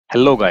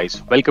Hello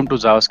guys, welcome to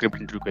JavaScript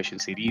interview question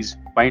series.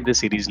 Find the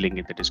series link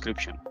in the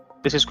description.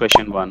 This is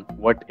question 1.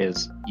 What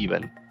is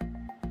eval?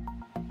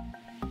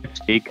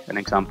 Let's take an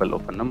example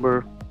of a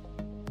number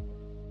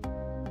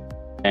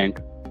and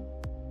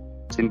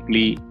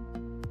simply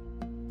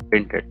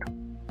print it.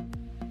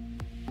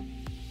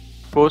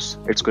 Of course,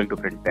 it's going to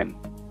print 10.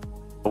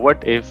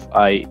 What if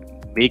I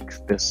make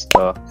this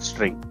a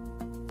string?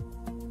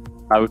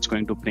 Now it's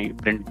going to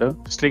print the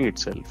string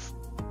itself,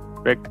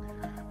 correct?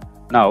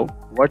 Now,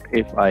 what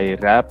if I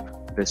wrap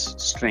this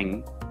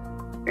string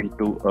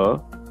into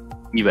a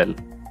eval?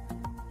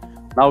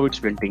 Now it's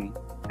printing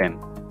 10.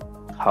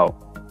 How?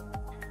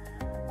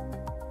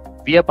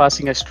 We are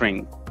passing a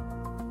string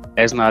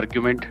as an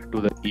argument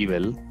to the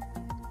eval,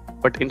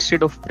 but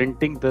instead of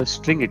printing the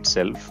string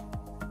itself,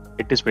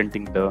 it is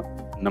printing the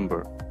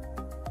number.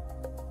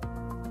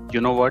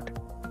 You know what?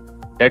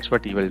 That's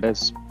what eval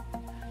does.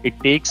 It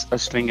takes a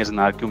string as an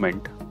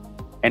argument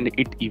and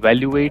it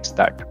evaluates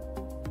that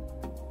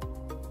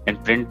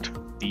and print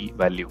the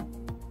value.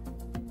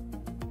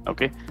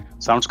 Okay,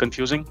 sounds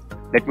confusing?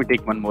 Let me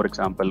take one more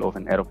example of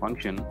an arrow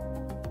function.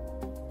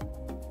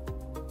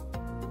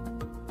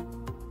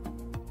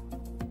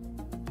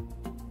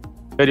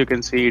 Here you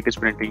can see it is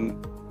printing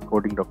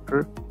coding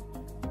doctor,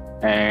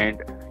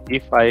 and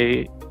if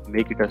I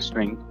make it a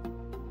string,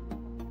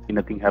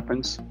 nothing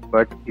happens.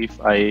 But if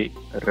I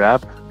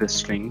wrap this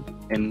string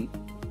in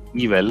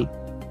eval,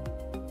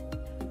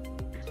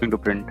 it's going to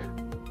print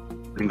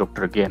coding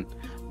doctor again,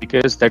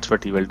 because that's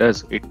what eval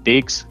does. It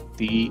takes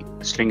the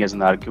string as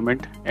an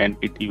argument and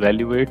it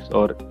evaluates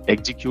or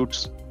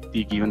executes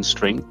the given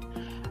string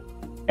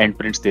and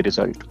prints the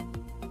result.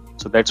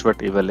 So that's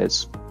what eval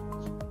is.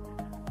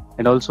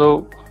 And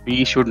also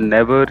we should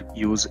never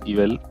use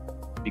eval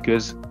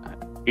because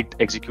it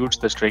executes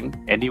the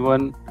string.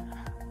 Anyone,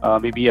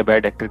 maybe a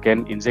bad actor,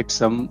 can inject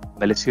some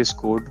malicious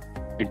code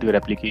into your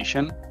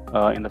application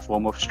in the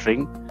form of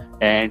string,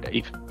 and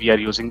if we are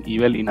using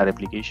eval in our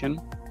application,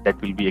 that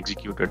will be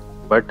executed.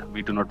 But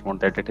we do not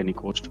want that at any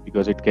cost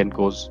because it can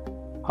cause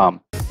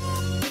harm.